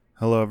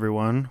Hello,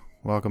 everyone.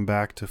 Welcome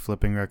back to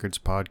Flipping Records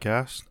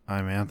Podcast.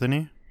 I'm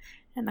Anthony.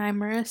 And I'm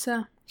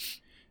Marissa.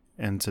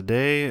 And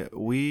today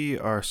we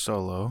are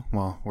solo.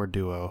 Well, we're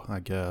duo, I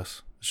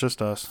guess. It's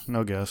just us,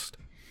 no guest.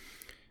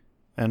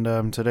 And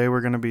today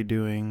we're going to be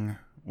doing...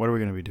 What are we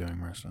going to be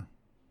doing, Marissa?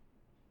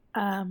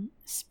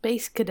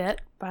 Space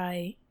Cadet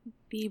by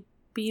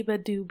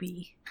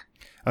Beabadoobee.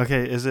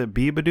 Okay, is it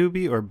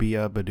Beabadoobee or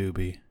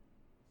Beabadoobee?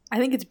 I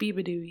think it's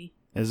Beabadoobee.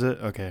 Is it?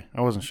 Okay,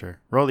 I wasn't sure.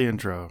 Roll the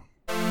intro.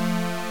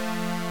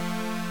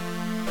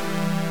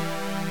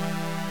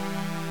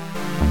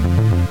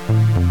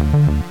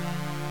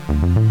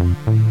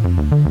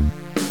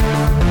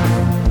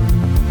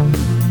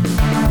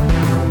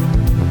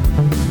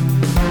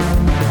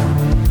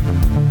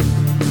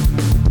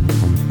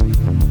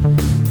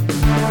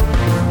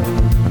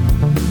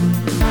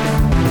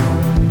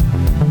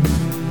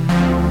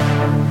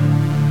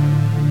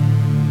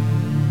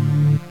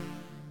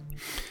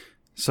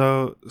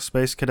 So,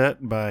 Space Cadet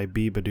by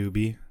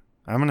Beabadoobee.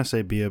 I'm going to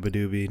say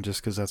Beabadoobee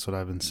just because that's what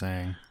I've been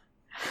saying.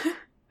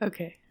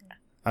 Okay.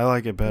 I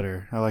like it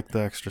better. I like the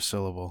extra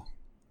syllable.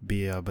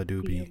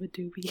 Beabadoobee.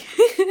 Beabadoobee.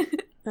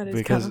 That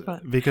is kind of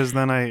fun. Because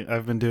then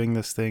I've been doing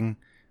this thing.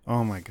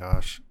 Oh my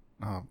gosh.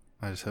 Oh,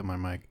 I just hit my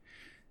mic.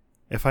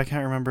 If I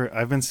can't remember,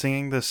 I've been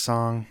singing this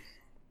song.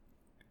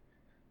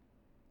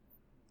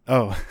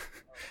 Oh,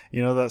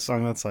 you know that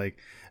song that's like...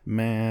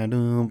 Every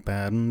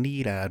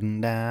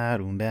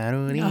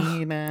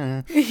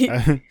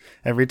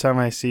time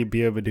I see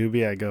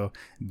Beabadoobee, I go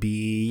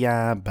Beabadoobee.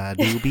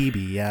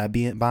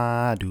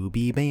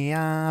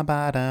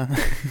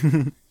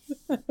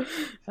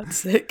 That's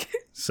sick.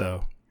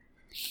 So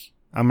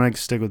I'm gonna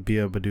stick with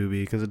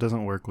Beabadoobee because it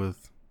doesn't work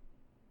with.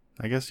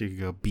 I guess you could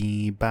go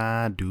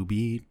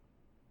Beabadoobee.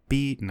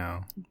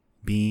 No.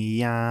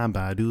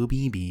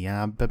 Beabadoobee.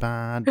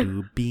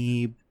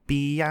 Beabadoobee.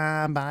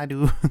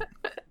 Beabadoo.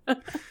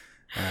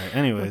 Alright,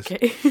 anyways.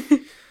 Okay.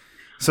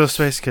 So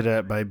Space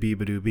Cadet by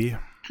Beabadoobee.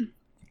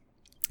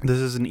 This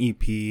is an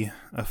EP,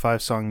 a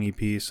 5-song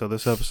EP, so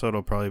this episode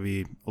will probably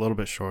be a little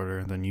bit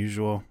shorter than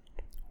usual,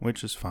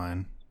 which is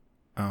fine.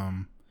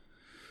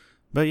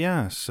 But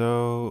yeah,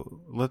 so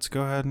let's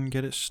go ahead and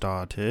get it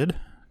started.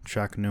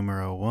 Track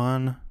numero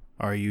 1,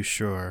 Are You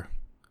Sure?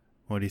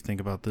 What do you think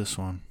about this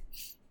one?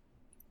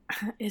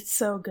 It's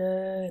so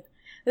good.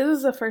 This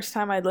was the first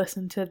time I'd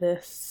listened to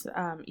this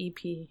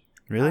EP.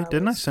 Really?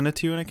 Didn't I send it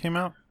to you when it came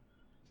out?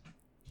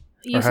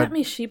 You sent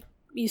me She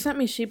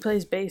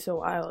Plays Bass a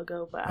while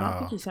ago, but I don't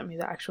think you sent me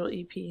the actual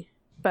EP.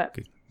 But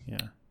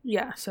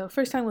yeah. So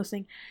first time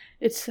listening,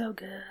 it's so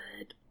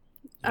good.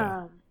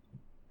 Yeah.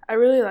 I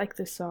really like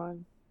this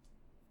song.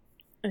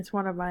 It's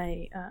one of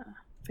my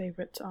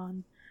favorites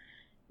on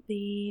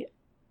the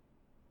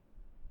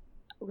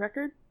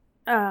record.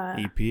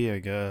 EP, I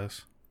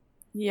guess.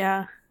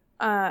 Yeah.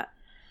 Let's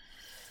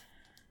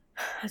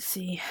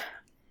see.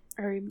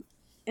 I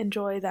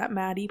enjoy that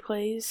Maddie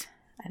plays.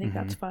 I think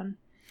that's fun.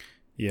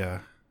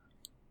 Yeah.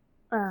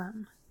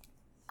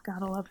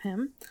 Gotta love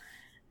him.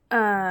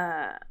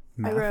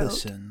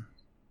 Matheson.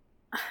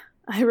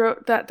 I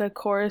wrote that the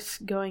chorus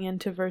going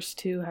into verse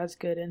 2 has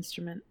good a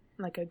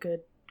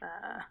good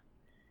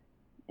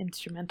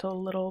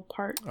instrumental little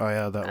part. Oh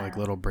yeah, that like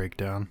little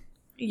breakdown.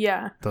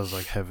 Yeah. Those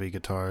like heavy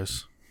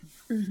guitars.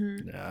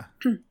 Mm-hmm. Yeah.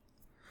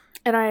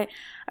 And I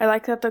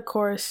like that the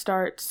chorus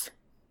starts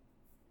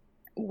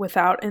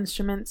without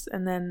instruments,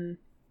 and then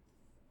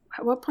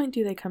at what point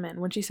do they come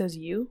in? When she says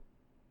 "you?" ?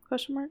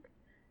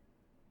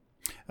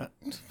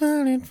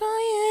 Burning for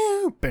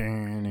you.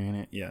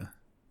 Yeah.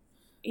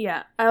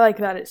 Yeah, I like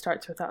that it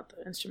starts without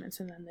the instruments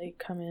and then they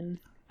come in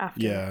after.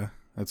 Yeah,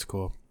 that's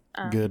cool.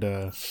 Good,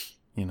 Yeah,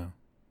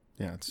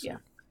 it's... Yeah.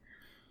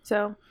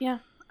 So, yeah,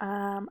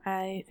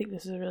 I think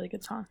this is a really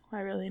good song. I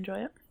really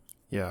enjoy it.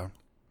 Yeah.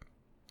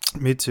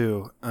 Me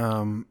too.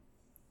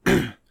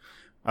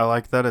 I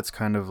like that it's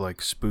kind of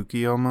like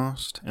spooky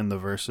almost in the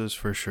verses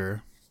for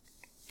sure.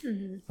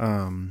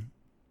 Mm-hmm.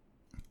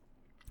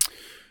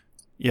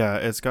 Yeah,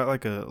 it's got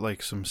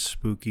like some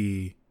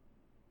spooky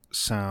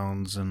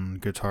sounds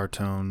and guitar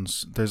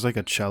tones. There's like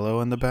a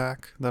cello in the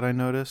back that I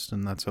noticed,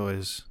 and that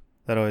always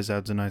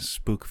adds a nice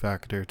spook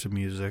factor to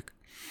music.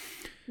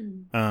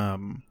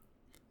 Mm-hmm.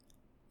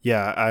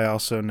 Yeah, I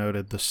also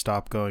noted the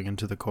stop going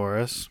into the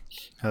chorus,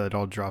 how it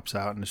all drops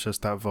out, and it's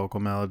just that vocal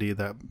melody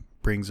that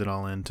brings it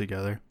all in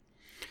together.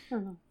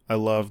 Uh-huh. I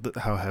love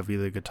how heavy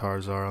the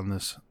guitars are on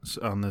this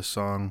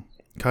song,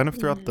 kind of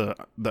throughout the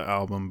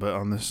album, but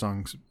on this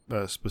song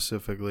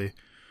specifically.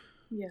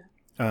 Yeah.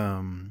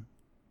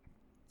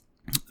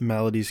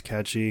 Melody's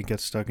catchy,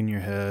 gets stuck in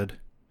your head.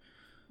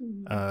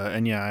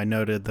 And yeah, I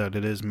noted that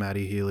it is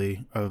Matty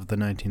Healy of the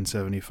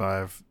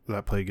 1975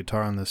 that played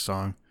guitar on this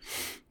song.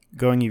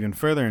 Going even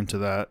further into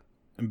that,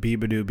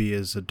 Beabadoobee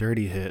is a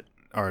Dirty Hit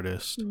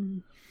artist.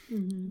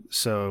 Mm-hmm.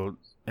 So,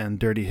 and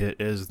Dirty Hit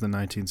is the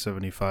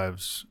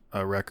 1975's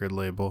record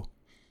label.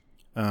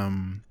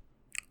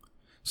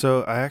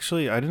 So I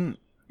didn't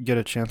get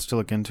a chance to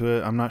look into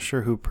it. I'm not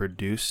sure who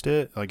produced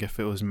it. Like if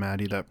it was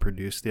Maddie that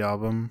produced the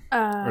album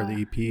or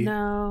the EP.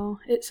 No,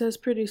 it says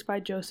produced by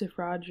Joseph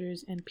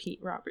Rogers and Pete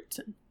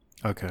Robertson.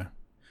 Okay.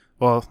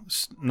 Well,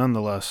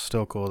 nonetheless,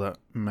 still cool that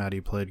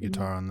Maddie played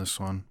guitar on this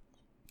one.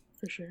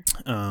 For sure.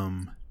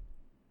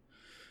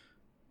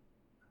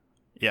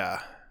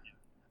 Yeah.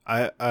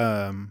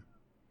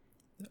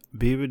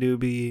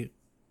 Beabadoobie,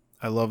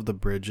 I love the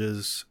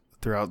bridges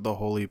throughout the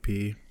whole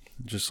EP.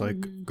 Just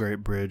like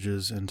great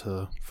bridges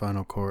into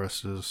final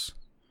choruses.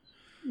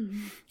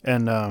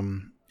 And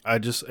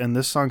in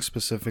this song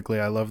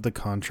specifically, I love the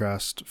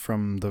contrast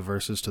from the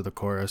verses to the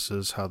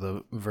choruses, how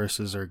the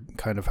verses are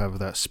kind of have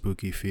that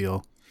spooky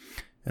feel.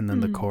 And then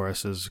the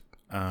chorus is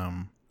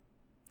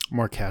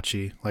more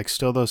catchy. Like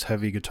still those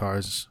heavy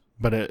guitars,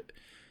 but it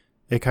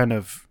kind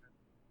of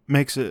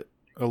makes it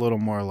a little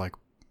more like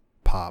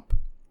pop.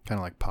 Kind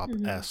of like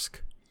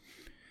pop-esque.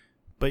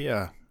 But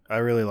yeah, I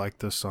really like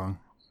this song.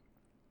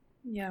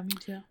 Yeah, me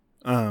too.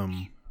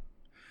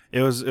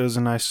 It was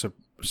a nice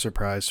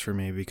surprise for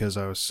me because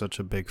I was such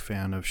a big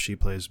fan of She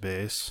Plays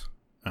Bass.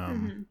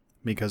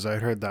 Because I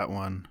heard that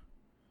one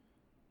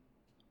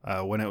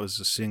when it was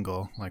a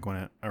single, like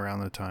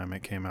around the time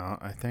it came out,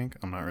 I think.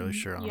 I'm not really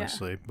sure,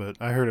 honestly, but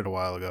I heard it a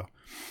while ago.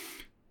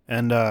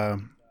 And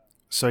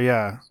so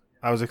yeah,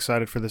 I was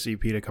excited for this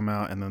EP to come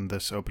out, and then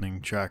this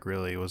opening track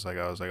really was like,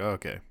 I was like, oh,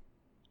 okay,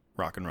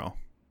 rock and roll.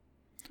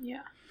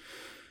 Yeah.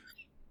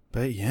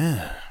 But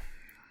yeah.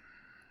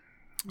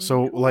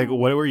 So, like,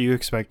 what were you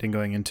expecting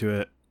going into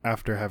it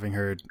after having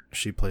heard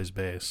She Plays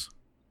Bass?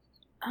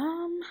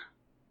 I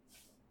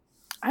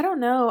don't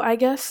know. I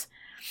guess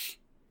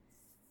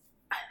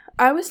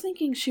I was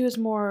thinking she was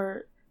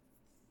more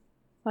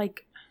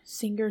like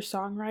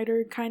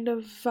singer-songwriter kind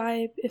of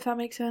vibe, if that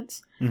makes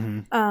sense.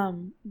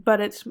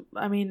 But it's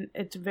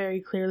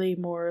very clearly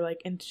more like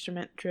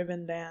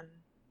instrument-driven than...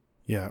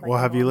 Yeah. Like, well,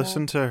 have you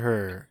listened to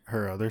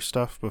her other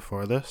stuff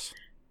before this?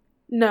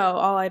 No,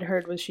 all I'd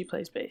heard was She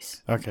Plays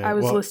Bass. Okay. I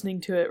was listening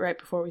to it right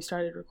before we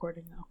started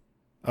recording, though.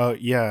 Oh,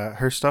 yeah.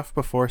 Her stuff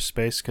before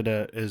Space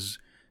Cadet is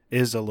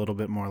a little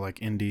bit more like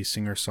indie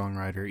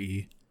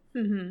singer-songwriter-y.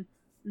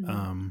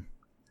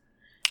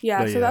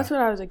 Yeah, so that's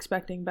what I was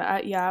expecting. But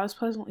I was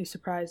pleasantly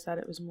surprised that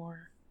it was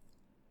more...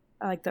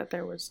 I like that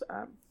there was...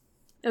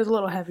 it was a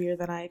little heavier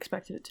than I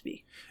expected it to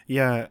be.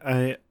 Yeah,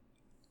 I...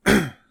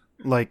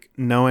 like,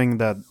 knowing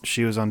that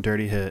she was on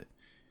Dirty Hit...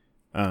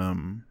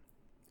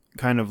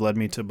 kind of led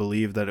me to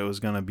believe that it was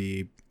going to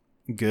be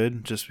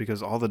good just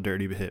because all the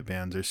Dirty Hit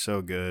bands are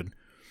so good.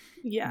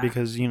 Yeah.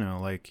 Because,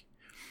 like,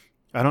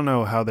 I don't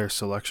know how their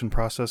selection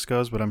process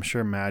goes, but I'm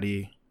sure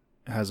Maddie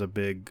has a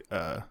big,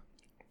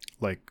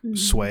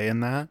 sway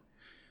in that.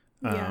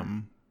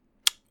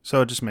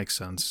 So it just makes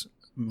sense.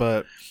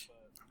 But,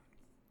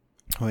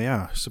 well,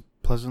 yeah,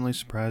 pleasantly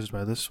surprised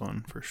by this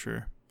one for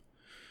sure.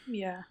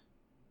 Yeah.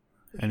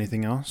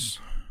 Anything else?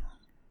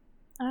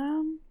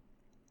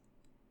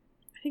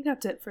 I think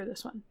that's it for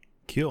this one.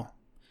 Cool.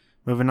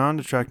 Moving on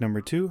to track number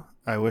 2,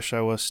 I Wish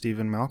I Was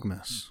Stephen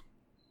Malkmus.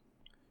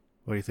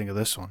 What do you think of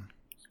this one?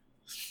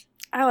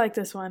 I like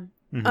this one.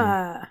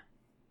 I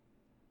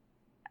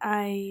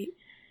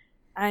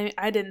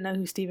didn't know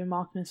who Stephen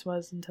Malkmus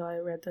was until I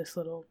read this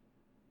little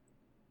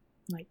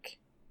like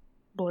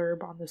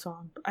blurb on the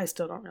song. I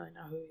still don't really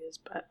know who he is,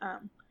 but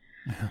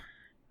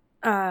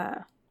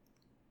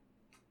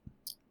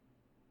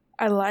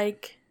I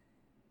like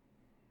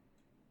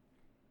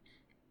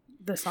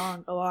the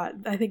song a lot.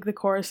 I think the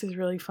chorus is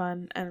really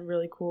fun and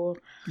really cool.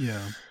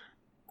 Yeah.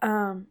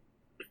 And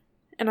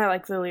I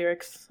like the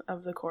lyrics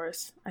of the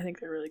chorus. I think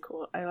they're really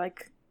cool. I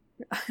like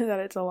that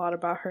it's a lot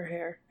about her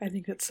hair. I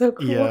think it's so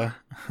cool. Yeah.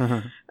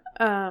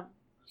 I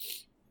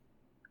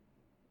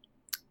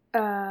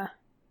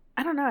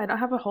don't know. I don't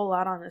have a whole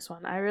lot on this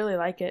one. I really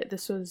like it.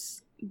 This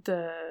was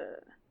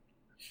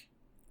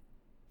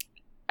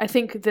I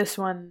think this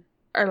one,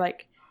 or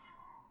like,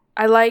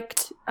 I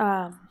liked...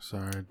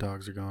 Sorry,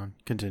 dogs are gone.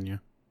 Continue.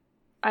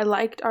 I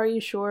liked Are You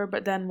Sure?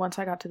 But then once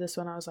I got to this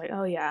one, I was like,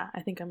 oh yeah,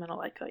 I think I'm going to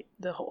like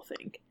the whole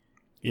thing.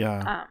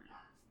 Yeah.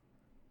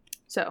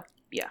 So,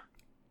 yeah.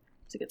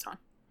 It's a good song.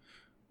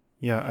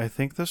 Yeah, I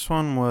think this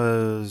one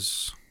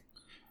was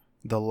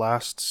the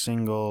last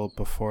single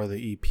before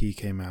the EP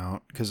came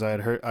out, because I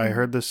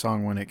heard this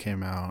song when it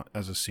came out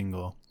as a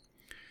single.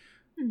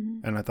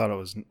 And I thought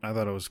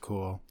it was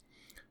cool.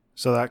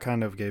 So that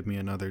kind of gave me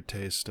another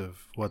taste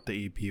of what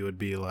the EP would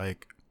be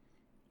like,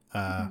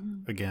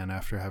 again,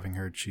 after having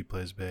heard She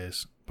Plays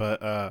Bass.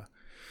 But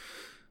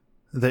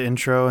the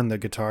intro and the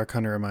guitar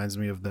kind of reminds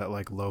me of that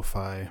like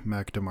lo-fi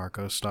Mac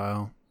DeMarco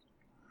style.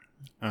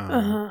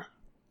 Oh,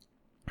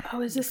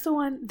 is this the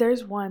one?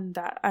 There's one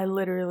that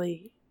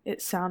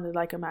it sounded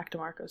like a Mac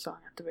DeMarco song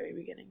at the very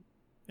beginning.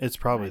 It's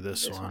probably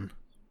this one.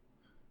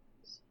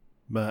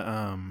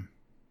 But,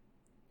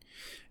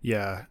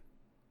 yeah.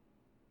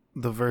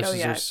 The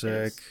verses are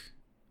sick.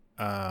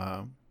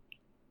 I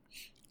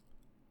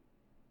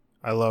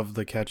love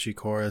the catchy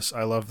chorus.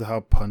 I love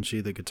how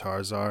punchy the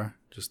guitars are.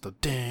 Just the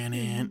dan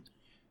it.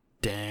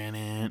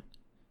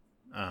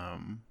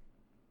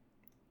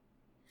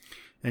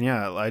 And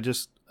yeah,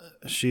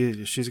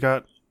 she's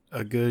got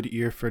a good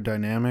ear for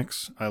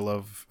dynamics. I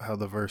love how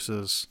the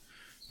verses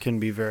can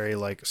be very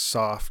like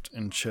soft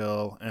and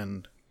chill,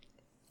 and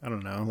I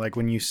don't know, like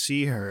when you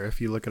see her,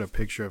 if you look at a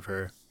picture of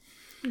her,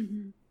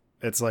 mm-hmm.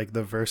 it's like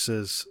the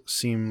verses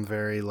seem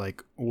very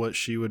like what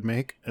she would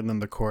make, and then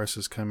the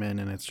choruses come in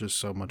and it's just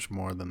so much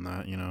more than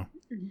that, you know.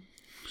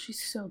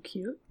 She's so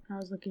cute. I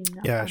was looking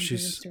at on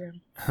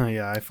Instagram.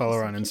 Yeah, I follow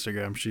her on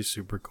Instagram. She's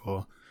super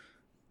cool.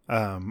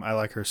 I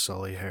like her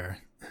Sully hair.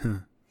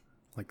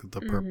 Like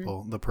the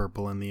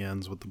purple in the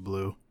ends with the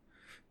blue.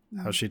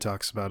 Mm-hmm. How she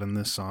talks about in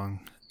this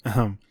song.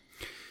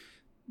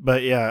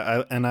 But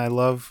yeah, I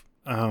love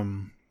how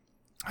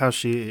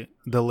the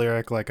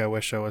lyric, like, I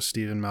wish I was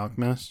Stephen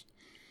Malkmus.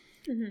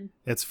 Mm-hmm.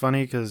 It's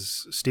funny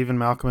because Stephen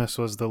Malkmus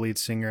was the lead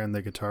singer and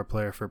the guitar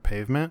player for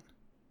Pavement,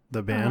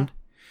 the band.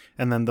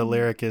 And then the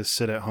lyric is,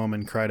 sit at home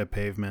and cry to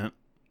Pavement.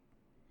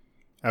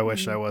 I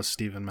wish I was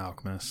Stephen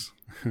Malkmus.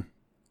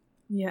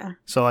 Yeah.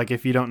 So, like,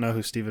 if you don't know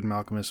who Stephen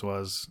Malkmus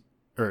was,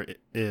 or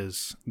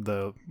is,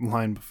 the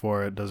line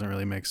before it doesn't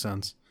really make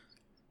sense.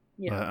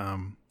 Yeah.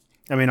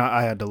 But, I mean,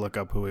 I had to look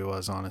up who he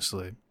was,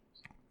 honestly.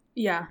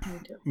 Yeah, me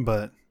too.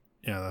 But,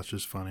 yeah, that's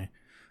just funny.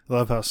 I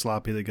love how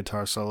sloppy the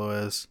guitar solo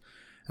is.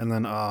 And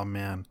then, oh,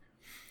 man,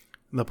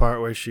 the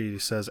part where she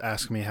says,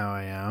 ask me how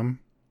I am.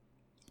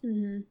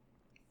 Mm-hmm.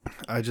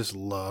 I just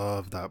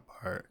love that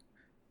part.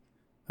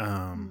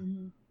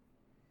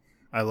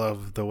 I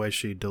love the way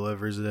she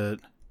delivers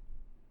it.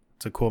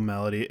 It's a cool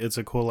melody. It's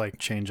a cool, like,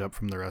 change up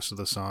from the rest of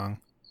the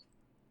song.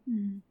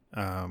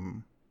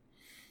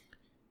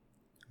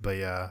 But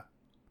yeah,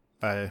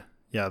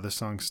 this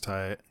song's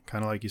tight.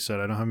 Kind of like you said,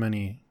 I don't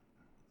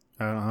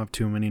have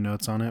too many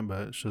notes on it,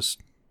 but it's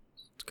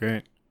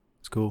great.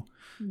 It's cool.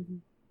 Mm-hmm.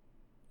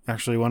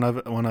 Actually, one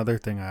other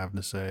thing I have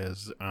to say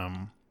is,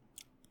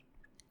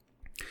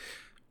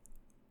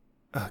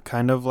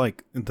 kind of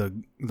like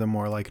the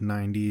more like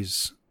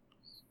 90s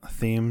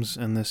themes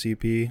in this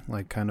EP,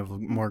 like kind of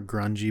more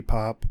grungy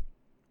pop.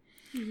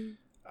 Mm-hmm.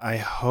 I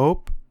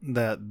hope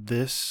that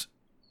this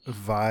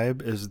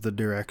vibe is the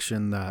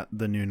direction that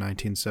the new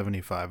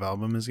 1975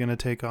 album is going to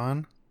take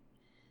on.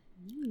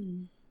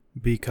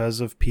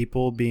 Because of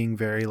people being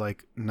very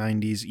like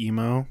 90s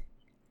emo.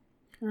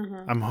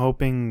 I'm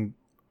hoping,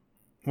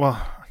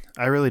 well,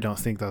 I really don't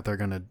think that they're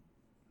going to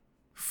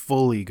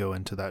fully go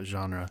into that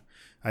genre.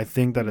 I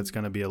think that it's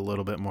going to be a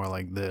little bit more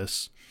like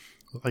this,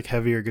 like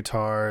heavier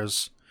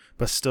guitars,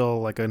 but still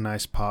like a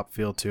nice pop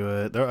feel to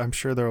it. I'm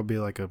sure there will be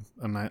like a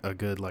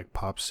good like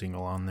pop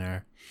single on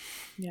there.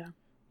 Yeah.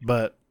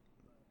 But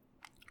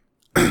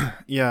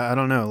yeah, I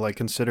don't know. Like,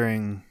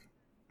 considering,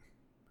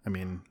 I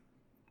mean,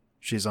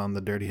 she's on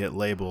the Dirty Hit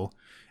label,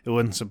 it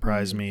wouldn't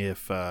surprise me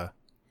if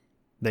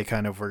they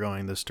kind of were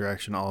going this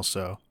direction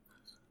also.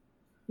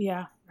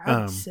 Yeah,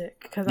 that's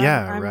sick. Because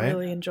I'm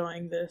really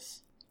enjoying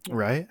this. Yeah.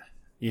 Right?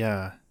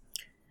 Yeah.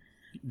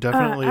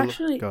 Definitely.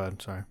 Actually, go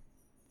ahead. Sorry.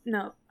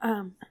 No.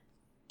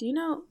 Do you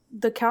know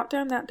the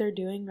countdown that they're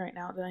doing right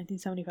now, the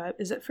 1975?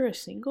 Is it for a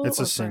single? It's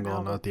a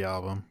single, not the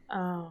album.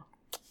 Oh,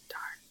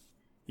 darn.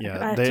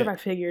 Yeah, that's what I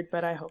figured,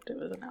 but I hoped it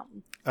was an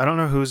album. I don't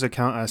know whose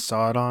account I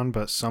saw it on,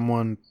 but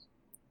someone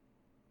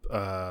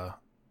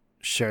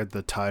shared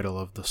the title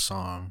of the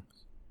song.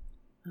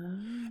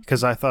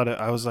 Because I thought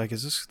I was like,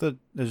 is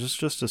this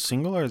just a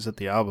single or is it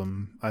the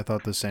album? I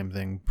thought the same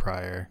thing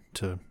prior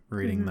to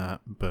reading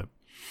that, but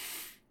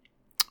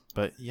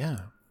yeah.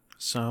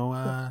 So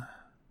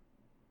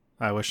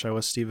I Wish I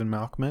Was Stephen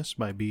Malkmus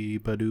by B.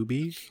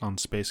 Badoobie on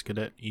Space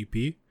Cadet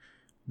EP.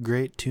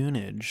 Great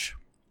tunage.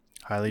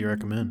 Highly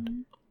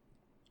recommend.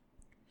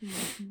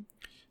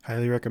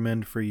 Highly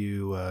recommend for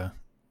you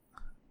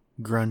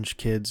grunge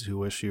kids who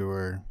wish you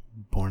were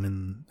born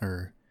in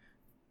or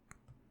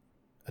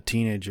a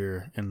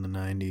teenager in the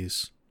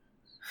 90s.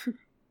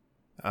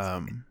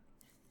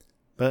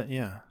 But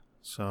yeah.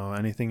 So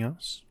anything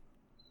else?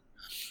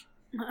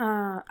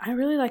 I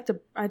really like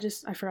I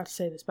forgot to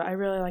say this, but I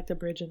really like the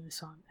bridge in this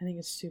song. I think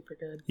it's super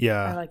good.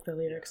 Yeah. I like the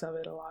lyrics of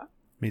it a lot.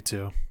 Me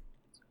too.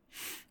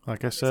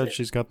 Like I said,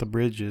 she's got the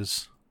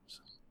bridges.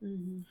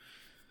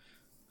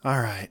 All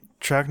right.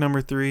 Track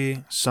number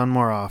 3, Sun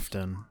More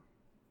Often.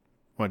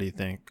 What do you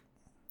think?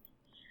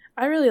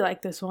 I really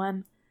like this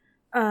one.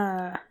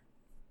 One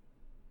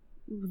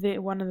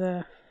of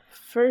the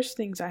first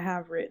things I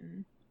have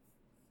written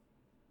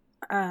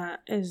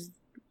is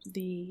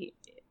the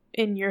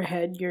 "in your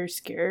head you're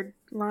scared"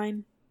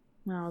 line.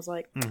 And I was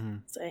like,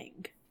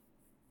 dang,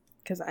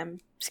 because I'm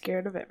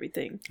scared of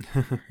everything.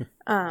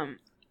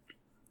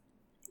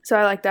 So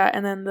I like that.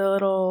 And then the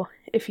little,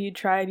 "if you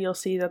tried you'll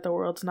see that the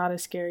world's not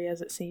as scary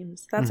as it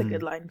seems." That's a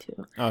good line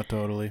too. Oh,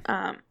 totally.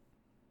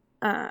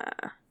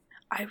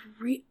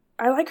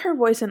 I like her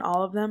voice in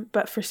all of them,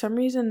 but for some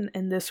reason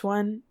in this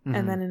one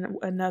and then in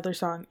another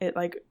song,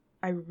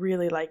 I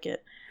really like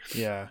it.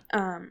 Yeah.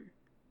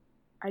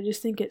 I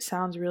just think it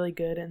sounds really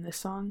good in this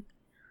song.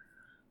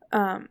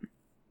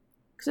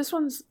 'Cause this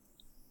one's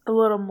a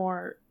little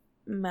more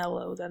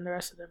mellow than the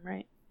rest of them,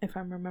 right? If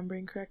I'm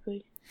remembering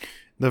correctly.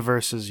 The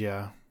verses,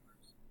 yeah.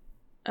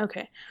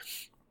 Okay.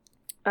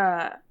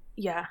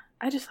 Yeah,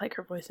 I just like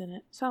her voice in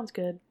it. Sounds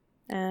good.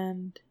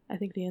 And I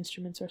think the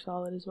instruments are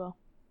solid as well.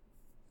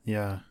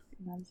 Yeah.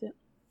 And that's it.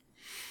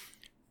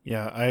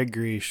 Yeah, I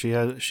agree. She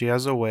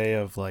has a way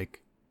of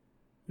like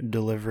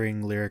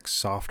delivering lyrics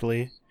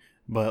softly,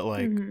 but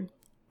like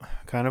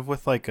kind of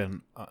with like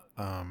an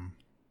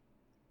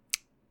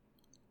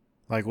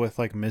like with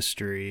like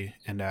mystery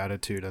and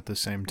attitude at the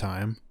same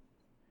time.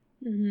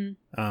 And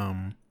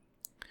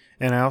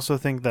I also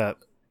think that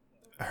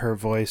her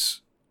voice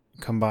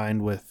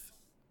combined with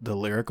the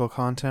lyrical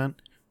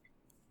content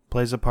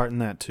plays a part in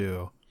that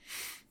too.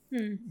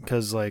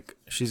 Because like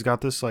she's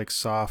got this like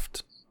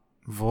soft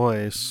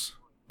voice,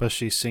 but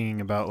she's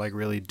singing about like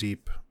really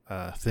deep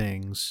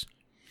things.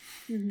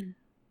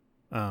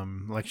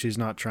 Like she's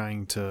not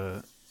trying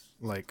to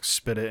like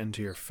spit it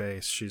into your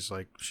face. She's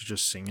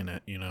just singing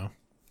it, you know?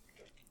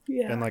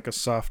 Yeah. In like a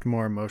soft,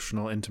 more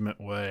emotional, intimate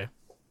way,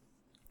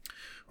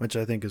 which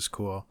I think is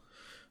cool.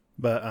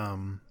 But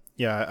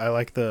yeah, I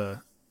like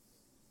the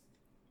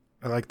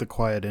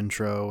quiet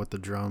intro with the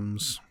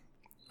drums.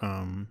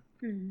 I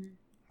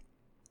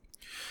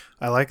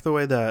like the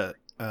way that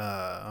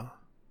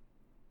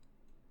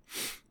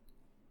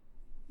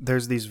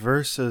there's these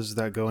verses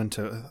that go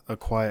into a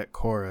quiet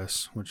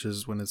chorus, which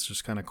is when it's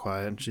just kind of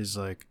quiet, and she's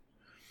like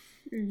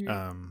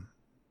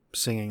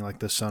singing like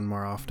the sun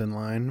more often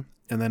line,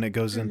 and then it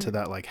goes into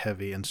that like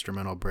heavy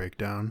instrumental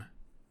breakdown.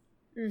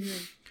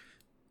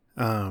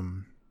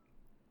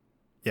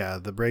 Yeah,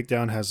 the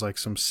breakdown has like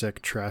some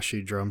sick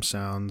trashy drum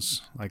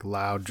sounds, like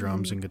loud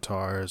drums and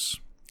guitars,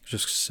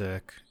 just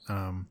sick.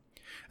 And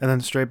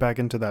then straight back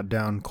into that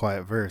down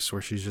quiet verse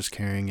where she's just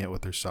carrying it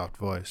with her soft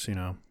voice, you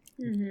know.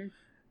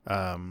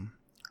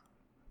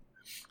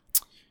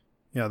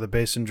 Yeah, the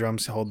bass and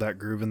drums hold that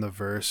groove in the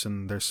verse,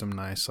 and there's some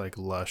nice like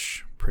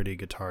lush pretty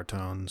guitar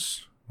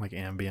tones, like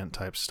ambient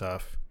type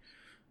stuff.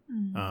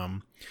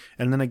 And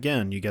then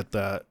again you get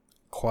that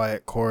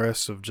quiet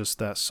chorus of just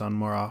that sun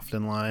more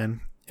often line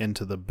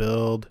into the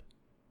build,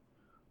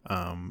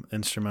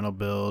 instrumental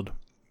build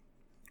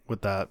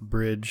with that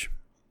bridge,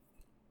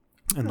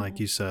 and like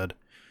you said,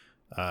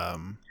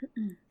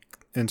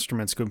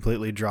 instruments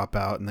completely drop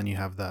out, and then you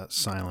have that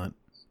silent,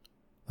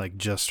 like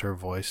just her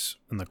voice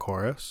in the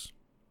chorus.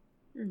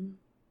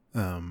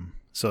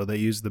 So they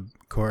use the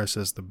chorus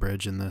as the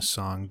bridge in this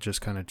song,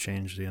 just kind of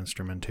change the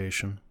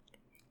instrumentation.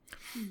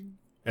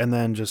 And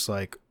then just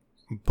like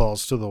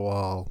balls to the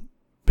wall,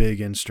 big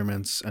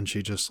instruments, and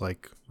she just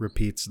like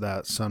repeats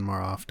that sun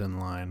more often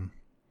line.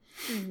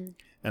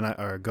 And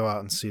or go out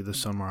and see the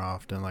sun more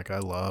often. Like I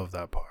love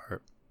that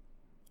part.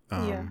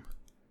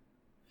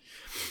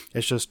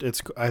 It's just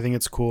I think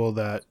it's cool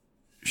that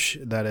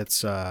that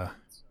it's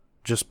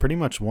just pretty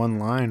much one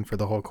line for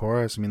the whole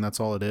chorus. I mean, that's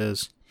all it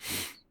is,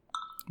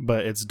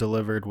 but it's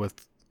delivered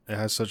with, it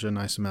has such a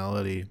nice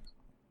melody.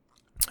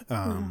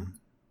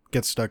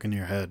 Gets stuck in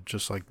your head,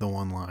 just like the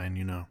one line,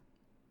 you know.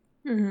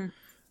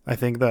 I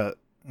think that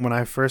when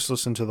I first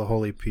listened to the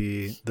whole EP,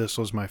 this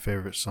was my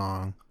favorite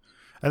song.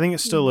 I think it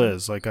still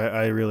is. Like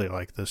I really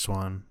like this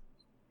one.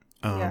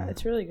 Yeah,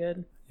 it's really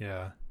good.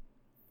 Yeah.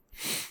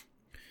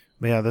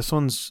 But yeah, this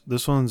one's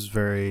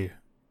very,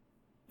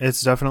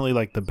 it's definitely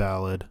like the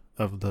ballad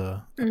of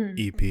the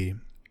EP,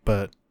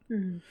 but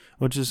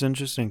which is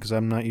interesting because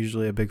I'm not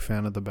usually a big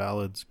fan of the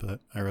ballads, but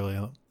I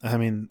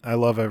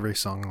love every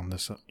song on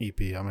this EP.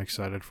 I'm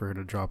excited for her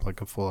to drop like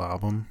a full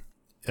album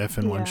if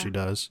and when she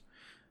does.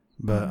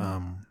 But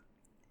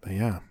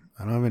yeah,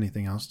 I don't have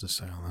anything else to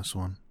say on this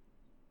one.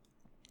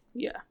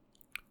 Yeah,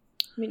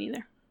 me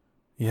neither.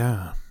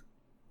 Yeah.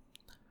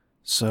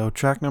 So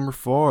track number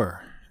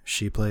 4,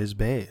 She Plays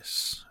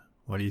Bass.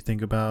 What do you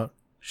think about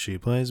She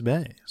Plays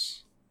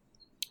Bass?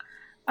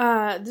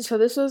 So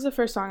this was the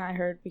first song I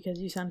heard because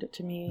you sent it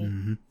to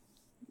me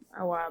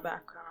a while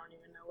back. I don't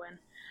even know when.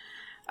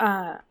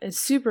 It's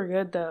super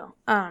good though.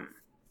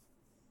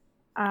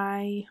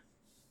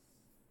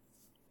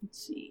 Let's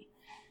see.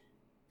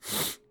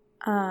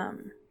 I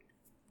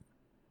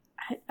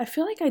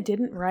feel like I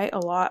didn't write a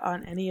lot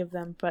on any of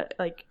them, but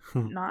like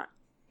not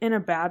in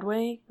a bad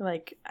way.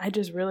 Like I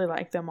just really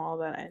like them all.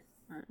 That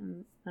I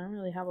don't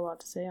really have a lot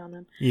to say on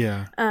them.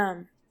 Yeah.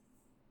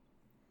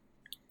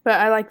 But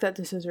I like that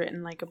this is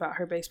written like about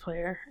her bass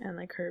player and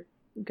like her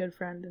good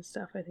friend and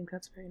stuff. I think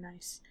that's very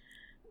nice.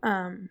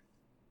 And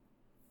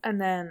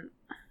then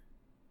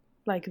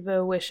like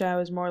the "Wish I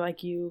Was More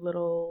Like You"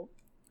 little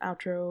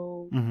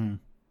outro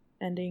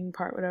ending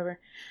part,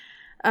 whatever.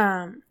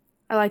 I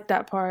like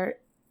that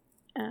part.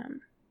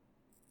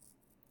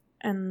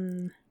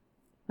 And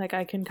like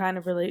I can kind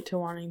of relate to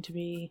wanting to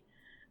be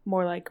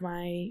more like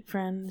my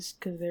friends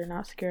because they're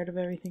not scared of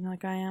everything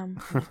like I am.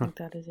 I think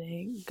that is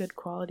a good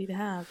quality to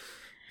have.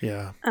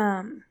 Yeah.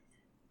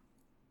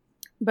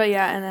 But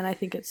yeah, and then I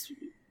think it's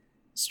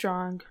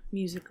strong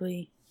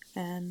musically,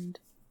 and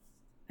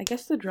I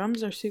guess the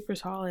drums are super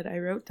solid. I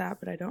wrote that,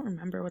 but I don't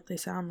remember what they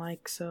sound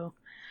like, so.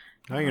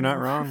 No, you're not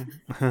wrong.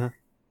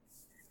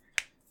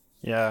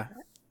 Yeah.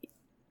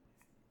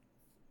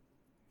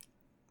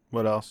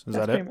 What else? Is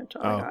That's that it? Pretty much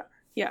all I got.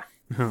 Yeah.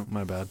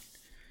 My bad.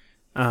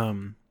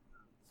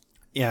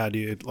 Yeah,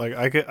 dude. Like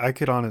I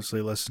could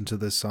honestly listen to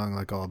this song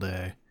like all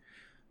day.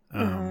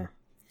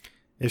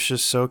 It's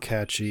just so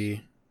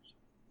catchy.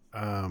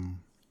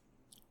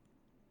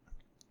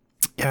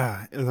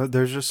 Yeah,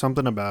 there's just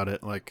something about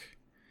it. Like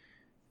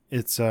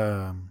it's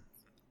okay.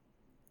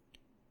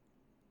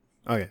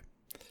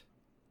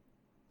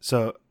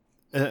 So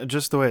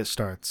just the way it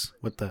starts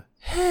with the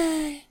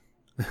hey.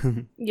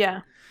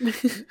 Yeah.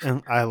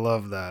 And I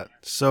love that.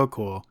 So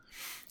cool.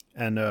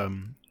 And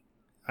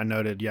I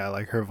noted, yeah,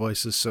 like her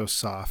voice is so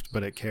soft,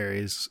 but it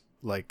carries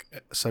like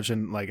such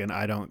an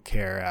I don't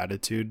care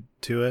attitude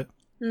to it.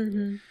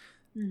 Mm-hmm.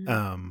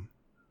 Mm-hmm.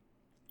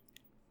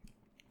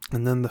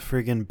 And then the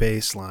friggin'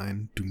 bass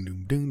line, ding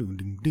ding ding ding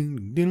ding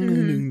ding ding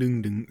ding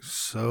ding ding,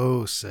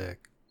 so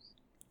sick.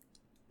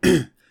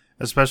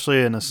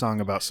 Especially in a song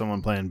about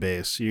someone playing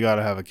bass, you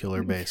gotta have a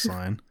killer bass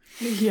line.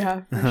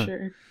 Yeah, for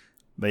sure.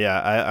 But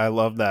yeah, I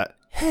love that.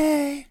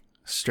 Hey,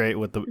 straight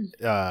with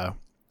the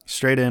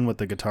straight in with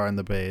the guitar and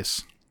the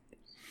bass,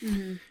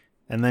 and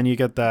then you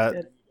get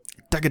that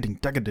ding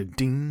ding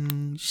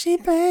ding. She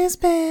plays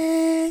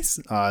bass.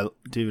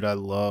 Dude, I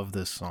love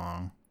this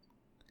song.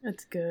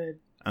 It's good.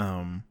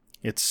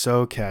 It's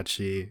so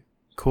catchy,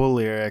 cool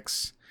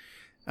lyrics.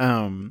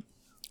 The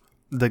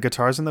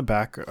guitars in the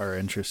back are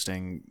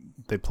interesting.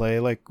 They play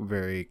like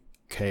very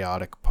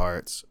chaotic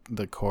parts.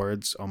 The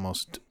chords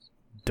almost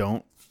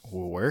don't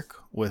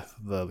work with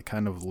the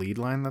kind of lead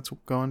line that's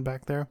going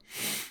back there.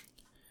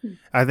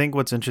 I think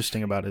what's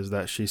interesting about it is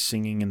that she's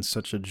singing in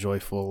such a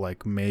joyful,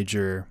 like,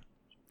 major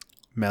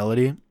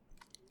melody,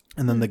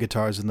 and then the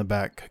guitars in the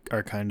back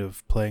are kind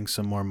of playing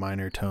some more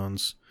minor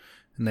tones,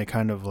 and they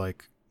kind of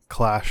like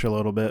clash a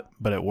little bit,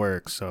 but it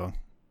works, so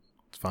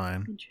it's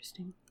fine.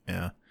 Interesting.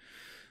 Yeah.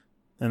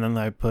 And then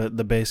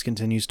the bass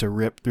continues to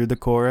rip through the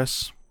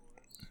chorus,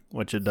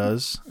 which it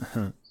does.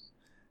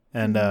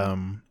 And I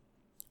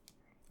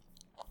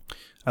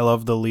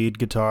love the lead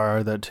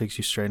guitar that takes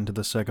you straight into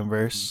the second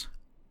verse.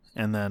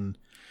 And then,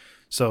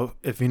 so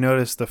if you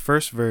notice the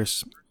first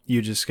verse,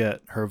 you just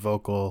get her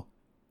vocal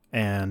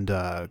and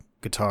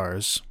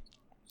guitars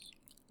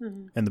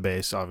and the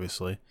bass,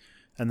 obviously.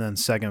 And then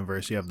second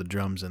verse, you have the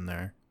drums in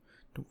there,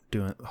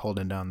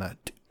 holding down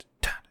that,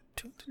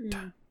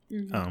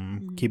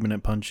 keeping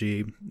it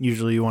punchy.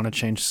 Usually you want to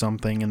change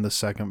something in the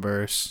second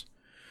verse,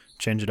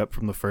 change it up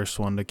from the first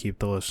one to keep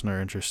the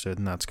listener interested,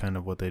 and that's kind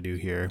of what they do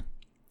here.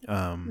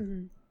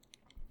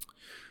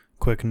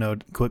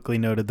 Quickly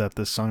noted that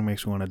this song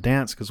makes me want to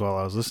dance, because while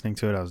I was listening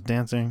to it, I was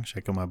dancing,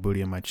 shaking my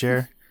booty in my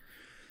chair.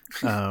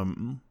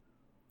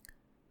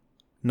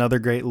 Another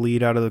great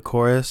lead out of the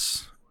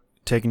chorus,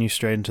 taking you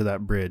straight into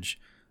that bridge.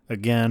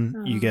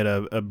 Again, you get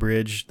a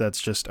bridge that's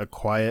just a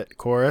quiet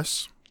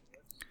chorus,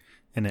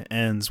 and it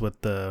ends with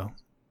the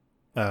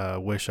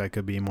wish I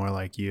could be more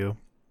like you.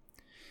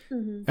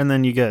 And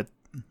then you get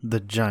the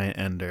giant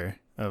ender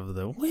of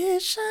the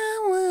wish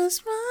I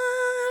was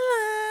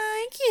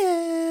more like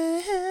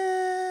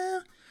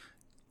you.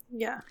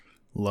 Yeah.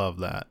 Love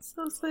that.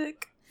 So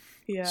sick.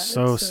 Yeah.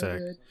 So sick.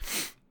 Good.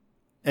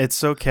 It's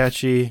so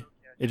catchy.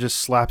 It just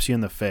slaps you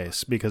in the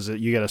face because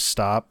you gotta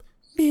stop.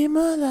 Be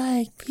more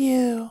like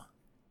you.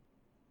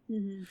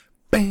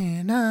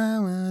 And I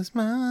was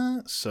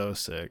more. So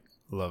sick.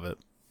 Love it.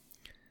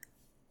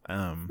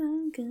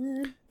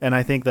 Good. And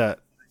I think that,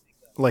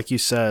 like you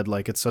said,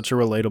 like it's such a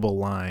relatable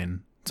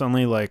line. It's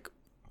only like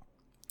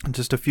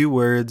just a few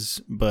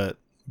words, but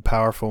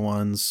powerful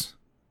ones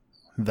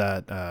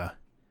that,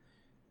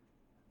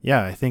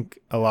 I think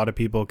a lot of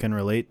people can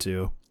relate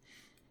to.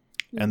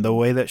 And the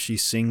way that she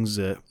sings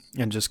it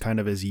and just kind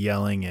of is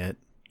yelling it,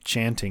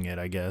 chanting it,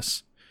 I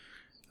guess,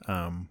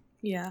 to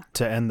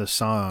end the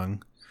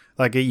song,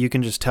 like you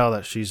can just tell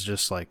that she's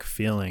just like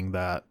feeling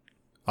that,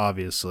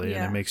 obviously,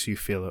 and it makes you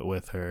feel it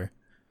with her.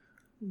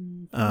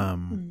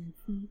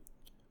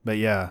 But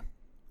yeah,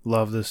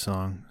 love this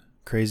song.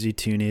 Crazy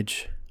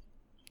Tunage.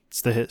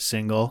 It's the hit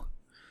single.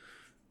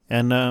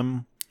 And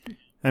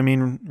I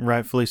mean,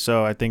 rightfully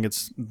so. I think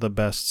it's the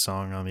best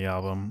song on the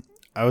album.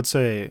 I would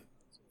say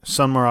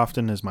Sun More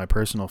Often is my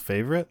personal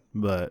favorite,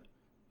 but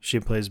She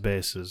Plays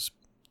Bass is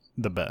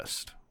the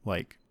best.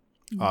 Like,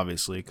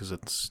 obviously, because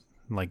it's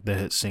like the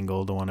hit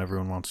single, the one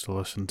everyone wants to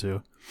listen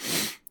to.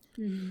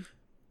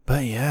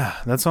 But yeah,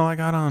 that's all I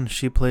got on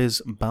She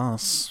Plays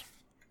Bass.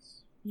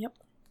 Yep,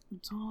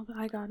 that's all that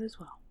I got as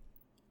well.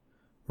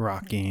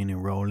 Rocking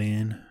and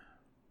rolling.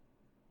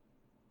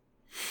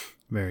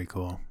 Very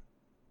cool.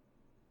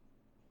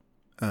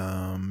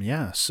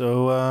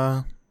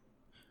 So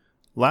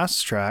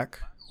last track,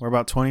 we're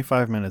about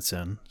 25 minutes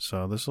in,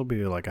 so this will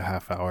be like a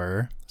half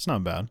hour. It's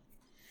not bad.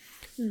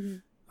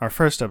 Our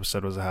first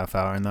episode was a half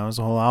hour, and that was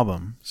the whole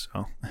album.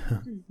 So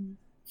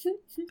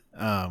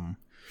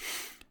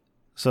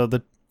so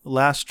the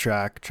last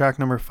track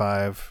number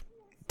 5,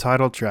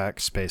 title track,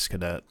 Space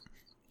Cadet.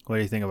 What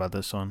do you think about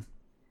this one?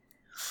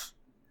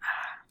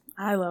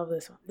 I love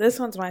this one. This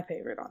one's my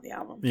favorite on the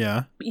album.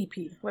 Yeah. EP,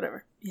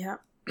 whatever. Yeah.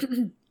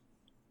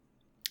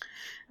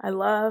 I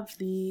love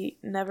the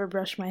never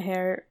brush my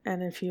hair,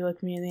 and if you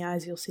look me in the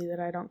eyes, you'll see that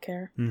I don't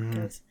care.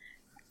 Because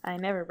I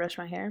never brush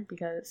my hair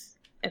because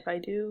if I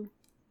do,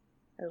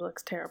 it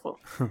looks terrible.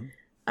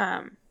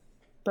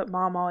 But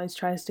Mom always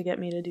tries to get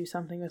me to do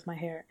something with my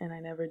hair, and I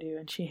never do,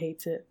 and she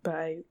hates it. But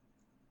I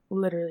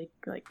literally,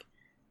 like,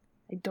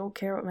 I don't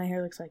care what my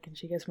hair looks like, and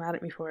she gets mad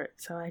at me for it,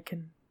 so I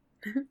can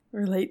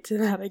relate to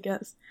that, I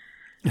guess.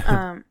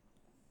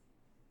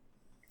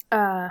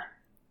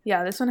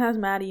 Yeah, this one has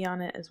Maddie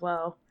on it as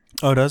well.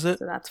 Oh, does it?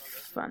 So that's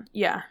fun.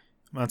 Yeah.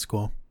 That's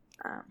cool.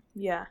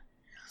 Yeah.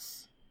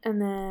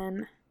 And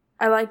then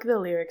I like the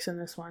lyrics in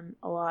this one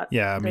a lot.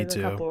 Yeah, me There's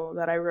too. a couple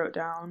that I wrote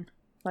down,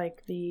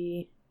 like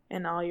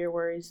and all your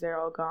worries, they're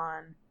all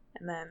gone.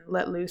 And then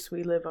let loose,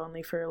 we live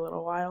only for a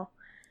little while.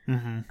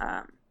 Mm-hmm.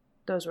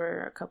 Those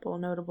were a couple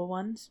notable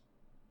ones.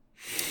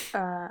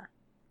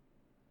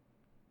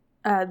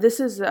 This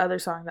is the other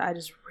song that I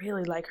just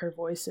really like her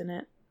voice in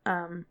it.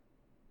 I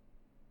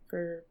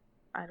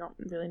don't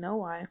really know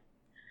why.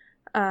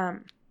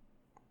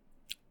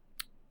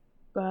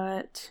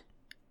 But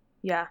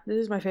yeah, this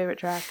is my favorite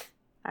track.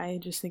 I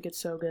just think it's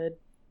so good.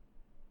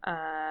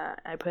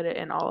 I put it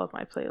in all of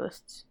my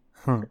playlists.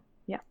 Huh.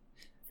 Yeah.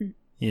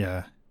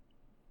 Yeah.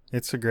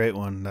 It's a great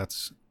one.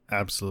 That's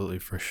absolutely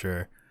for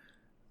sure.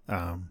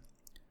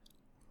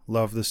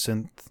 Love the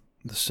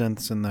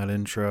synths in that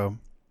intro.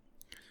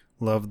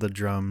 Love the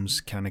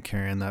drums kind of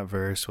carrying that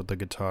verse with the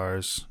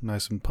guitars,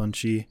 nice and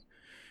punchy.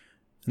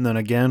 And then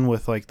again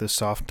with like the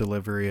soft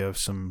delivery of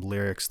some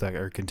lyrics that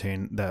are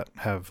that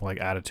have like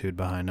attitude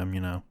behind them,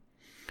 you know.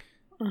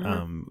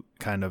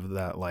 Kind of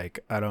that like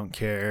I don't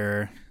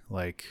care,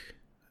 like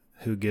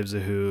who gives a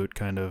hoot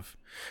kind of.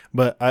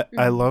 But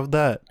I love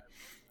that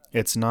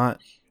it's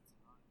not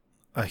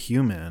a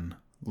human.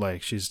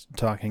 Like she's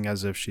talking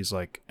as if she's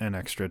like an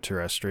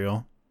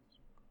extraterrestrial.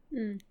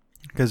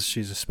 Because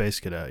she's a space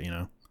cadet, you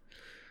know.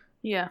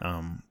 Yeah.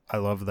 I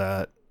love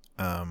that.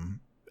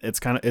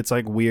 It's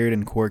like weird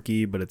and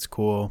quirky, but it's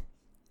cool.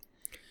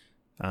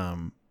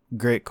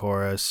 Great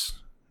chorus,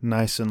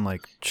 nice and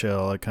like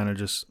chill. It kind of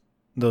just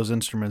those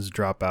instruments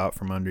drop out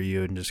from under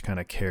you and just kind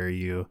of carry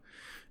you.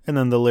 And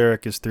then the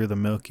lyric is through the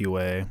Milky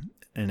Way,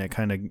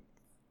 and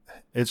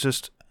it's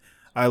just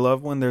I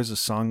love when there's a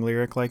song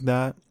lyric like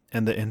that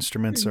and the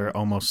instruments are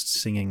almost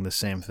singing the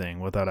same thing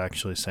without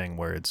actually saying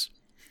words.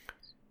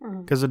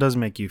 Because it does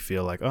make you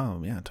feel like,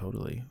 oh yeah,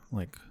 totally,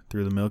 like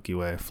through the Milky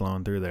Way,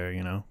 flowing through there,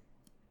 you know.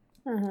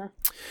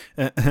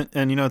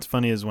 And you know what's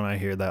funny is when I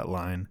hear that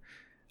line,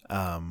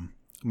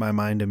 my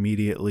mind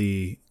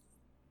immediately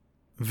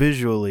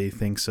visually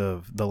thinks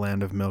of The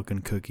Land of Milk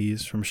and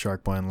Cookies from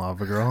Shark Boy and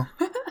Lava Girl.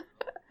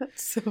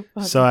 That's so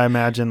funny. So I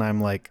imagine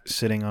I'm like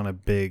sitting on a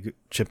big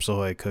Chips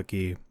Ahoy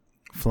cookie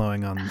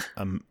flowing on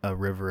a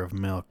river of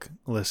milk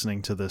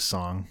listening to this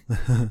song.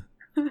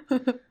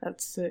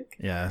 That's sick.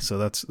 Yeah, so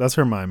that's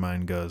where my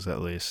mind goes,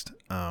 at least.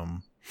 That's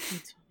funny.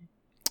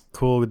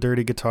 Cool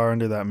dirty guitar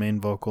under that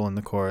main vocal in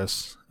the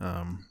chorus.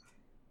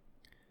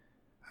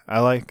 I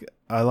like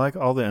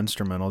all the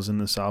instrumentals in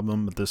this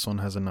album, but this one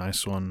has a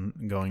nice one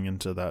going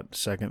into that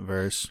second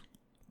verse.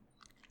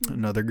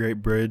 Another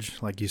great bridge,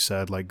 like you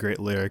said, like great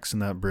lyrics in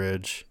that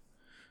bridge,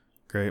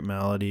 great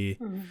melody.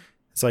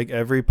 It's like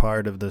every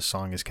part of this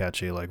song is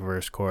catchy, like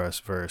verse,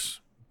 chorus,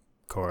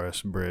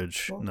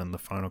 bridge, and then the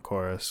final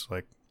chorus,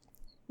 like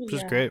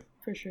just great.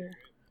 For sure.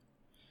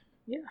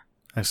 Yeah.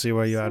 I see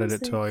why you added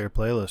it to all your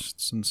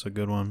playlists. It's a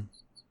good one.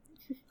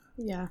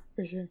 Yeah,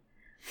 for sure.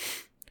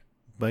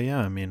 But yeah,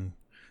 I mean,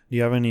 do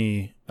you have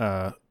any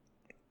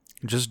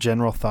just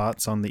general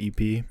thoughts on the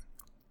EP?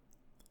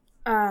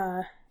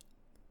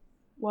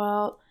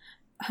 Well,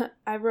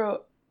 I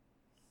wrote,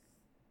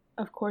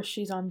 of course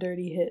she's on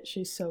Dirty Hit.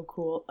 She's so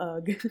cool.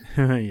 Ugh.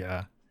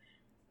 Yeah.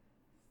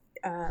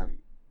 I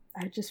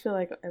just feel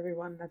like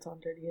everyone that's on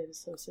Dirty Hit is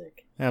so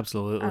sick.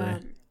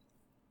 Absolutely.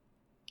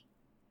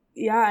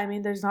 Yeah, I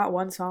mean, there's not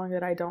one song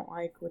that I don't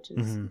like, which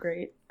is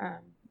great.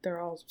 They're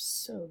all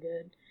so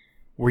good.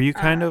 Were you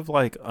kind of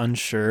like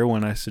unsure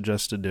when I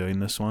suggested doing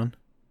this one?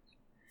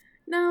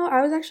 No,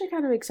 I was actually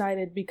kind of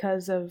excited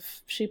because of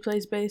She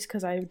Plays Bass,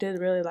 because I did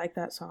really like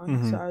that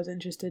song, so I was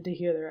interested to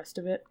hear the rest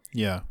of it.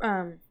 Yeah.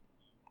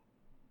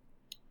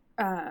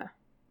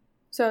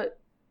 So,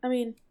 I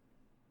mean,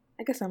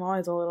 I guess I'm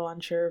always a little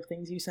unsure of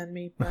things you send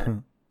me, but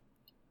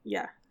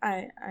yeah,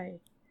 I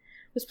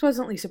was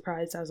pleasantly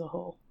surprised as a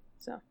whole.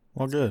 So.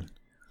 Well, good.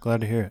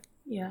 Glad to hear it.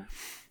 Yeah.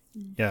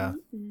 Yeah.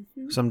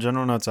 Some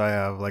general notes I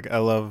have, like, I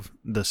love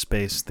the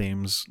space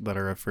themes that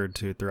are referred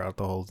to throughout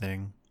the whole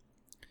thing.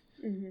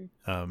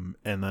 And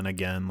then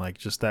again, like,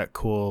 just that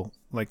cool,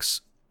 like,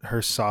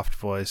 her soft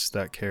voice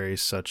that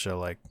carries such a,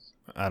 like,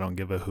 I don't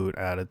give a hoot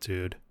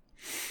attitude.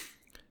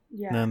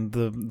 Yeah. And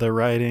the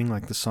writing,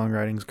 like, the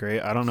songwriting's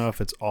great. I don't know if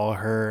it's all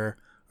her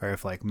or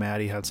if, like,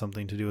 Maddie had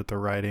something to do with the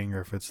writing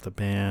or if it's the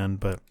band,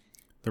 but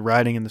the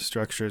writing and the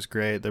structure is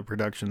great. The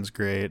production's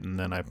great. And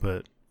then I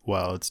put,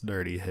 well, it's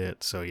Dirty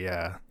Hit. So,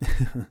 yeah.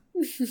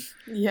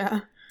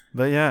 Yeah.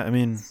 But, yeah, I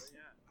mean,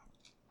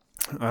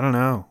 I don't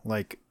know.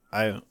 Like,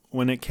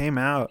 when it came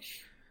out,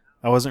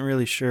 I wasn't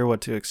really sure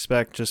what to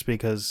expect just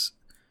because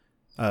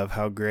of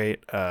how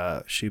great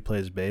She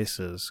Plays Bass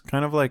is.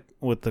 Kind of like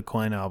with the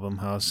Coin album,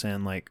 how I was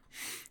saying, like,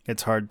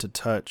 it's hard to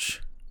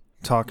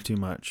talk too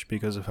much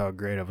because of how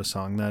great of a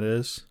song that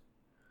is.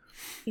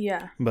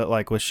 Yeah. But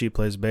like with She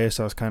Plays Bass,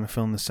 I was kind of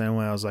feeling the same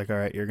way. I was like, all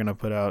right, you're going to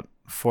put out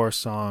 4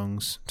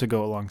 songs to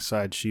go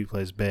alongside She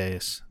Plays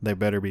Bass. They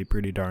better be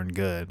pretty darn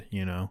good,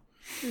 you know?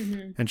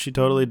 Mm-hmm. And she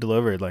totally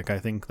delivered. Like, I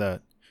think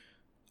that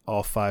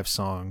all 5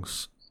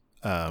 songs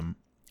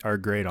are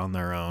great on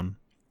their own,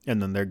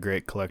 and then they're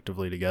great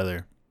collectively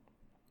together.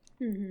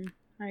 Mm-hmm.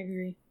 I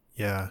agree.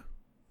 Yeah.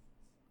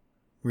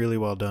 Really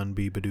well done,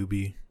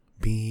 Bee-ba-doo-bee.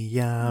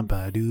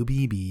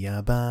 Bee-ya-ba-doo-bee,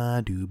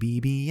 bee-ya-ba-doo-bee,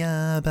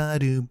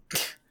 bee-ya-ba-doo.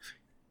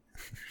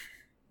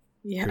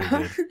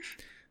 Yeah.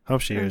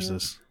 Hope she hears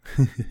this.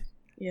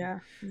 Yeah,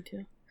 me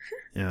too.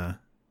 Yeah.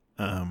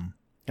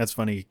 That's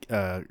funny.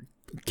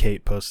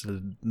 Kate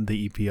posted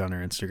the EP on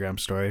her Instagram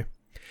story.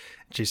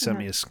 She sent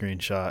me a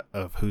screenshot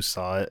of who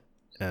saw it,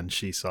 and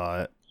she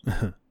saw it.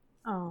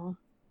 Oh.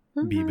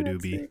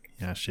 Bee-ba-doo-bee.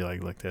 Yeah, she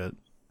like looked at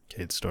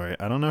Kate's story.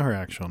 I don't know her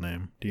actual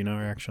name. Do you know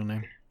her actual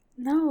name?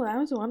 No, I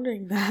was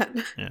wondering that.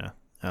 Yeah,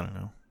 I don't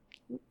know.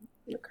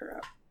 Look her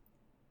up.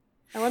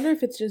 I wonder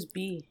if it's just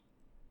B.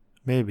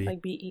 Maybe.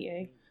 Like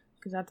BEA,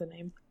 because that's a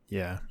name.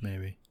 Yeah,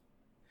 maybe.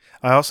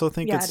 I also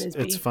think it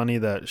it's funny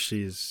that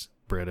she's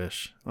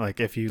British. Like,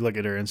 if you look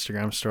at her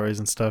Instagram stories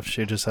and stuff,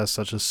 she just has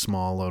such a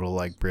small little,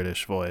 like,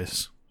 British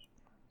voice.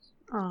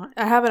 I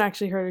haven't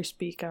actually heard her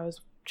speak. I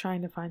was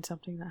trying to find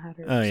something that had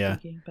her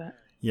speaking, but...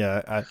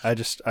 Yeah,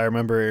 I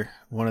remember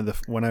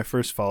when I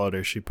first followed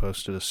her, she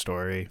posted a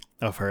story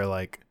of her,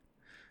 like,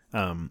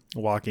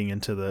 walking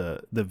into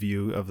the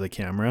view of the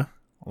camera,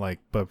 like,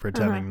 but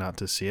pretending not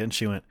to see it, and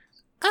she went,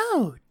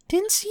 "Oh,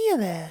 didn't see you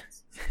there."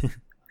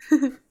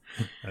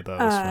 I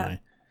thought it was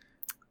funny.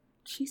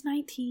 She's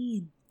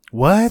 19.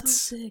 What?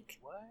 So sick.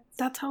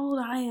 That's how old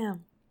I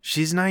am.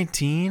 She's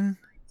 19?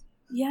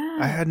 Yeah.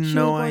 I had she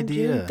no was born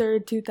idea. June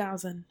 3rd,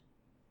 2000.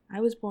 I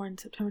was born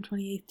September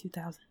 28th,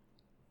 2000.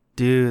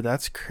 Dude,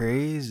 that's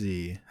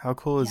crazy. How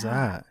cool is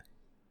that?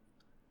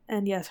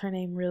 And yes, her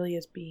name really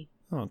is B.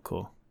 Oh,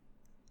 cool.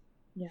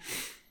 Yeah.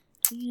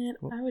 And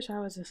I wish I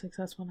was a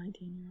successful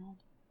 19-year-old.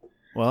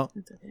 Well,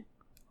 that's okay.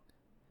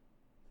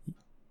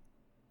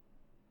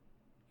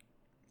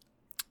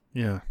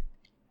 Yeah.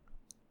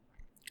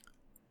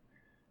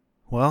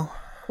 Well,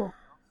 cool.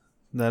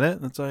 That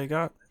it? That's all you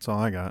got? That's all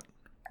I got.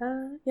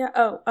 Yeah.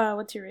 Oh,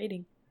 what's your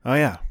rating? Oh,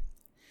 yeah.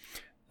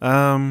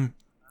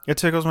 It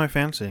tickles my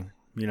fancy,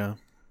 you know.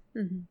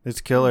 Mm-hmm.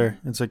 It's killer.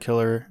 It's a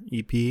killer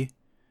EP.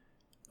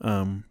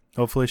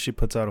 Hopefully she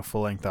puts out a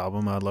full-length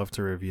album. I'd love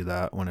to review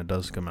that when it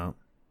does come out.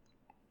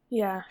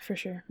 Yeah, for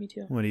sure. Me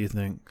too. What do you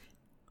think?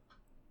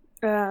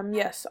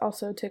 Yes,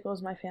 also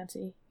tickles my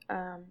fancy.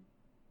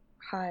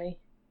 High.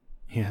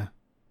 Yeah.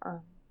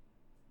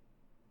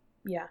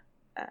 Yeah.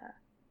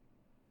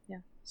 Yeah.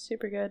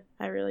 Super good.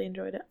 I really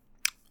enjoyed it.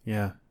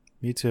 Yeah,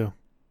 me too.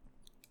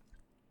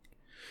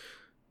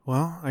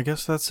 Well, I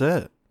guess that's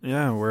it.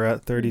 Yeah, we're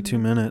at 32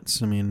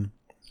 minutes. I mean,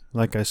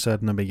 like I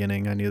said in the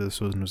beginning, I knew this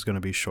one was going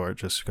to be short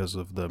just because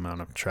of the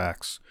amount of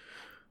tracks.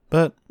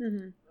 But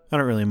I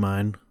don't really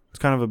mind. It's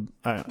kind of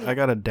I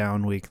got a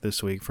down week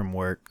this week from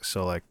work,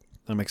 so like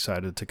I'm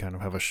excited to kind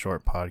of have a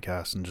short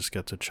podcast and just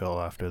get to chill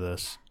after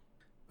this.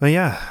 But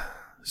yeah,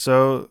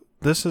 so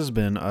this has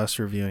been us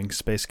reviewing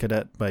Space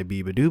Cadet by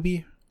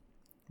Bee-ba-doo-bee,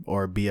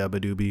 or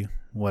Bee-ya-ba-doo-bee,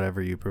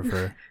 whatever you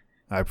prefer.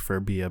 I prefer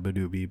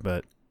Bee-ya-ba-doo-bee,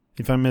 but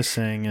if I miss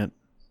saying it,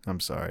 I'm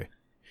sorry.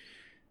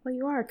 Well,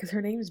 you are, because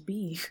her name's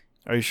B.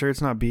 Are you sure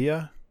it's not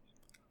Bia?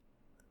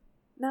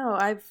 No,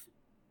 I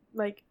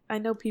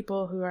know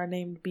people who are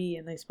named B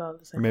and they spell it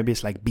the same. Or maybe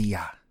it's like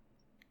Bia.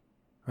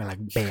 Or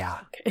like Bea.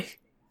 Okay.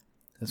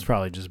 It's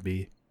probably just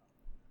B.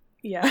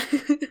 Yeah.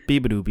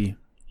 Bee-ba-doo-bee.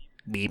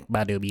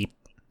 Beep-ba-doo-beep.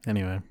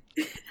 Anyway.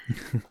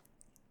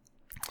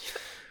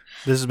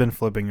 This has been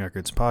Flipping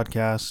Records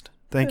Podcast.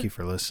 Thank you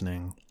for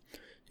listening.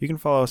 You can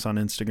follow us on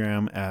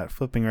Instagram at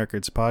Flipping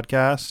Records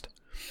Podcast.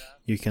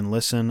 You can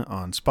listen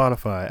on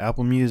Spotify,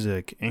 Apple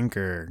Music,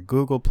 Anchor,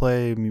 Google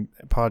Play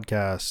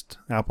Podcast,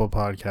 Apple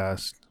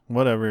Podcast,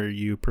 whatever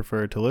you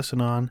prefer to listen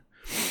on.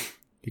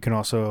 You can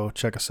also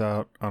check us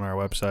out on our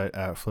website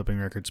at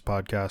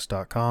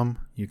flippingrecordspodcast.com.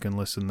 You can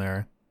listen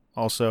there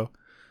also.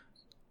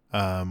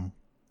 But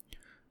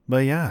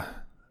yeah,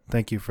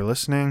 thank you for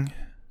listening.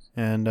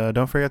 And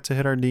don't forget to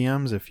hit our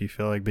DMs if you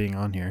feel like being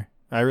on here.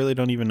 I really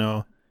don't even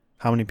know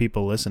how many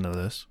people listen to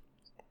this.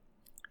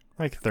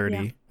 Like 30.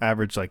 Yeah.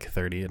 Average like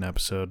 30 an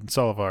episode. It's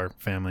all of our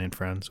family and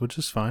friends, which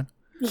is fine.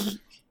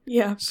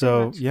 Yeah.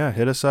 So, yeah,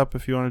 hit us up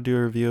if you want to do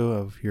a review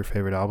of your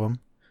favorite album.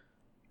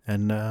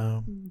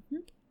 And,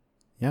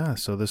 yeah,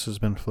 so this has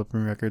been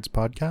Flipping Records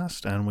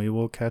Podcast, and we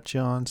will catch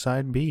you on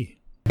Side B.